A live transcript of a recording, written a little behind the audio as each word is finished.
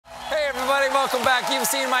welcome back. You've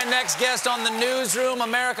seen my next guest on The Newsroom,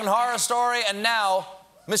 American Horror Story, and now,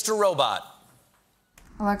 Mr. Robot.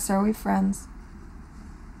 Alexa, are we friends?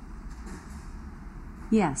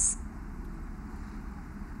 Yes.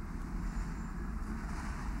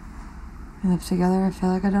 We live together, I feel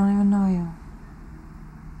like I don't even know you.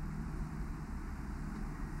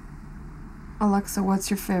 Alexa,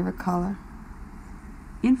 what's your favorite color?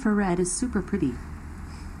 Infrared is super pretty.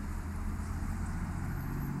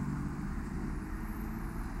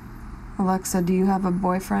 Alexa, do you have a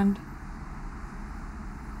boyfriend?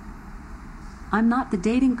 I'm not the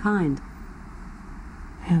dating kind.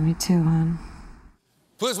 Yeah, me too, hon.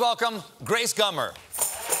 Please welcome Grace Gummer.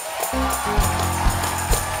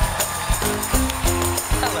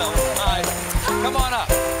 Hello. Hi. Come on up.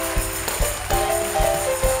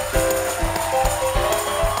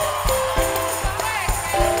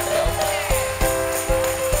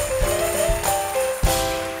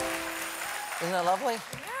 Isn't that lovely?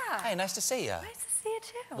 Yeah. Hey, nice to see you. Nice to see you,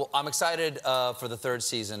 too. Well, I'm excited for the third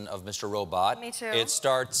season of Mr. Robot. Me too. It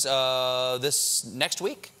starts this next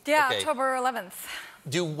week? Yeah, Okay. October 11th.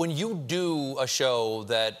 When you do a show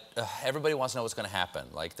that everybody wants to know what's going to happen,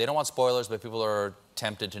 like they don't want spoilers, but people are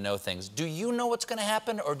tempted to know things, do you know what's going to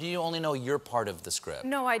happen, or do you only know your part of the script?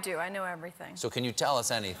 No, I do. I know everything. So can you tell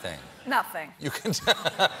us anything? Nothing. You can. You don't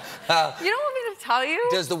want me to tell you?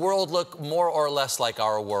 Does the world look more or less like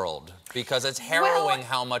our world? Because it's harrowing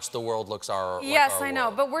how much the world looks like our Yes, I world.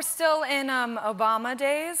 know, but we're still in Obama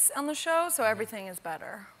days on the show, so everything is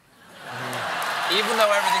better. Even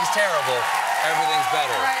though everything's terrible, everything's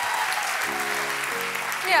better. Right.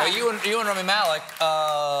 Yeah. Well, you and Rami Malek,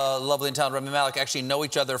 lovely and talented Rami Malek, actually know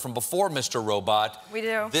each other from before Mr. Robot. We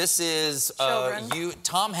do. This is Children.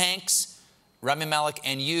 Tom Hanks, Rami Malek,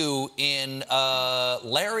 and you in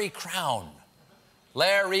Larry Crown.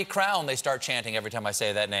 Larry Crown, they start chanting every time I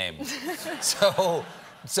say that name.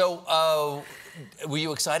 Were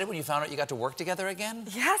you excited when you found out you got to work together again?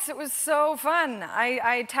 Yes, it was so fun.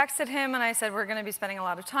 I texted him and I said we're going to be spending a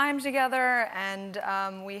lot of time together,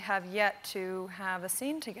 and we have yet to have a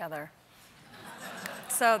scene together.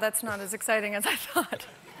 So that's not as exciting as I thought.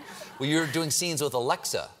 Well, you're doing scenes with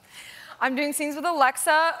Alexa. I'm doing scenes with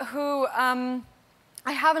Alexa, who I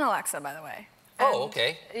have an Alexa, by the way. Oh,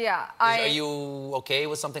 okay. Yeah. Are you okay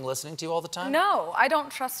with something listening to you all the time? No, I don't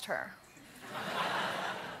trust her.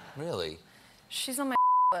 Really? She's on my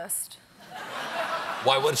list.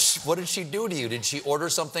 Why? What did she do to you? Did she order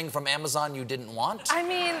something from Amazon you didn't want? I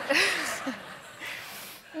mean,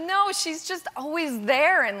 no, she's just always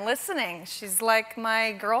there and listening. She's like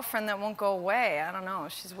my girlfriend that won't go away. I don't know,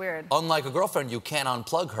 she's weird. Unlike a girlfriend, you can't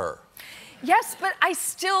unplug her. Yes, but I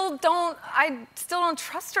still don't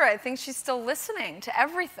trust her. I think she's still listening to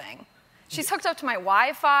everything. She's hooked up to my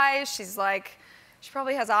Wi-Fi. She's like, she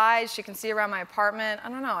probably has eyes. She can see around my apartment. I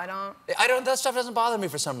don't know, That stuff doesn't bother me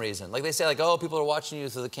for some reason. Like they say, like, oh, people are watching you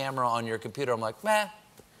through the camera on your computer. I'm like, meh.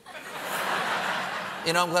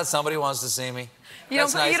 You know, I'm glad somebody wants to see me. You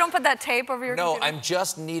don't put that tape over your computer? No, I'm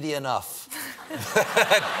just needy enough.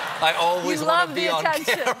 I always want to be on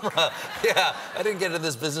camera. Yeah, I didn't get into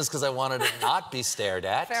this business because I wanted to not be stared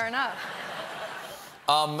at. Fair enough.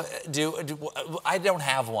 I don't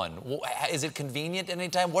have one. Is it convenient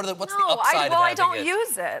anytime? What's the upside of having it? I don't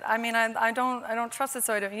use it. I mean, I don't trust it,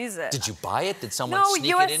 so I don't use it. Did you buy it? Did someone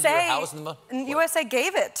sneak it into your house? USA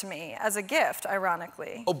gave it to me as a gift,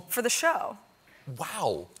 ironically, for the show.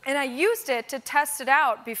 Wow. And I used it to test it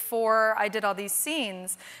out before I did all these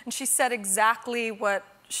scenes, and she said exactly what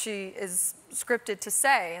she is scripted to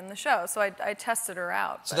say in the show, so I tested her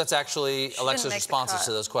out. So that's actually Alexa's responses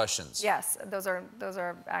to those questions? Yes, those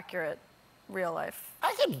are accurate, real life.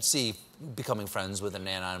 I could see becoming friends with an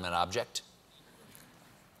inanimate object.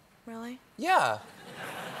 Really? Yeah.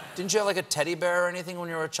 Didn't you have like a teddy bear or anything when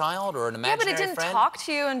you were a child, or an imaginary friend? Yeah, but it didn't talk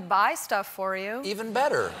to you and buy stuff for you. Even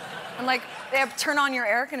better. And like, they have to turn on your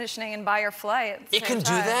air conditioning and buy your flight at the It same can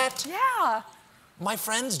time. do that? Yeah. My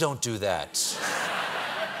friends don't do that.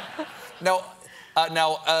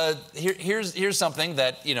 Here's something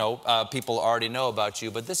that people already know about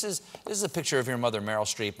you, but this is a picture of your mother, Meryl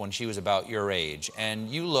Streep, when she was about your age, and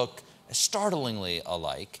you look startlingly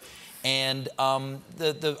alike. And I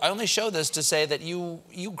only show this to say that you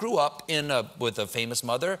grew up with a famous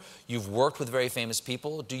mother. You've worked with very famous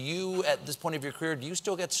people. Do you, at this point of your career, do you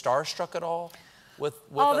still get starstruck at all with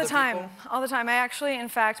all other the time, people? all the time. I actually, in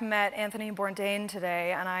fact, met Anthony Bourdain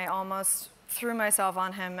today, and I almost threw myself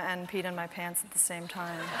on him and peed in my pants at the same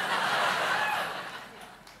time.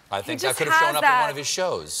 I think I could have shown up in one of his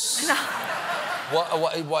shows. No.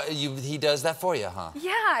 He does that for you, huh?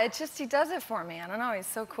 Yeah, he does it for me. I don't know, he's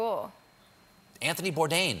so cool. Anthony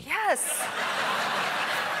Bourdain? Yes.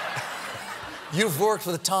 You've worked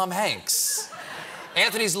with Tom Hanks.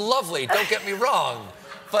 Anthony's lovely, don't get me wrong.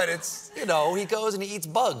 But it's, you know, he goes and he eats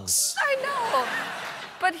bugs. I know.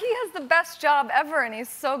 But he has the best job ever, and he's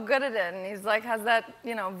so good at it, and he's like, has that,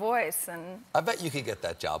 you know, voice, and... I bet you could get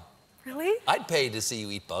that job. Really? I'd pay to see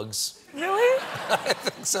you eat bugs. Really? I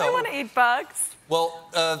think so. I want to eat bugs. Well,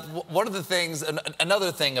 one of the things,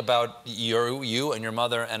 another thing about you and your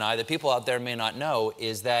mother and I that people out there may not know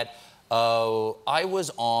is that I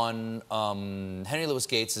was on Henry Louis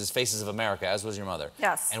Gates' Faces of America, as was your mother.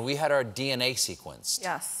 Yes. And we had our DNA sequenced.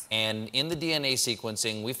 Yes. And in the DNA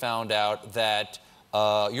sequencing, we found out that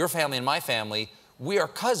your family and my family, we are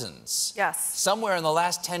cousins. Yes. Somewhere in the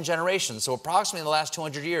last 10 generations, so approximately in the last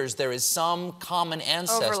 200 years, there is some common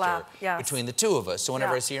ancestor overlap, yes. between the two of us. So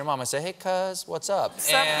whenever Yeah. I see your mom, I say, hey, cuz, what's up?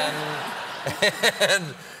 What's up?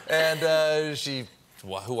 And she,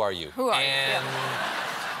 well, who are you? Who are you? And, Yeah.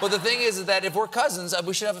 But the thing is that if we're cousins,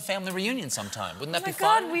 we should have a family reunion sometime. Wouldn't that Oh my be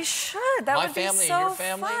fun? God, we should. That My would be family so and your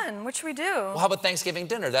family? fun. Which we do. Well, how about Thanksgiving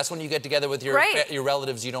dinner? That's when you get together with your Great. your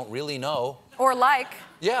relatives you don't really know. Or like.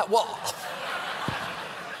 Yeah, well...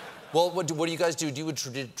 Well, what do you guys do? Do you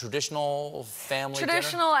do traditional family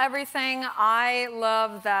Traditional everything. I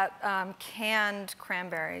love that canned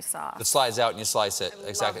cranberry sauce. It slides out and you slice it. I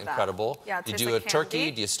Exactly, love that. incredible. Yeah, it you tastes do like a turkey?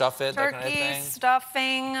 candy. Do you stuff it? That kind of Turkey, thing?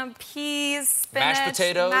 stuffing, peas, spinach, Mashed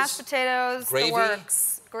potatoes? mashed potatoes, Gravy? the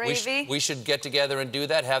works. Gravy. We should get together and do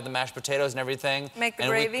that, have the mashed potatoes and everything. Make the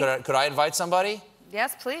and gravy. Could I invite somebody?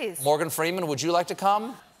 Yes, please. Morgan Freeman, would you like to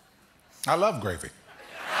come? I love gravy.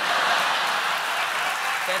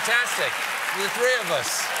 Fantastic. The three of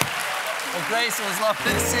us. Well, Grace, it was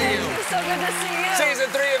lovely to see you. So good to see you. Season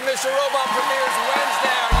 3 of Mr. Robot premieres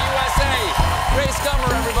Wednesday on USA. Grace Gummer,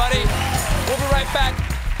 everybody. We'll be right back.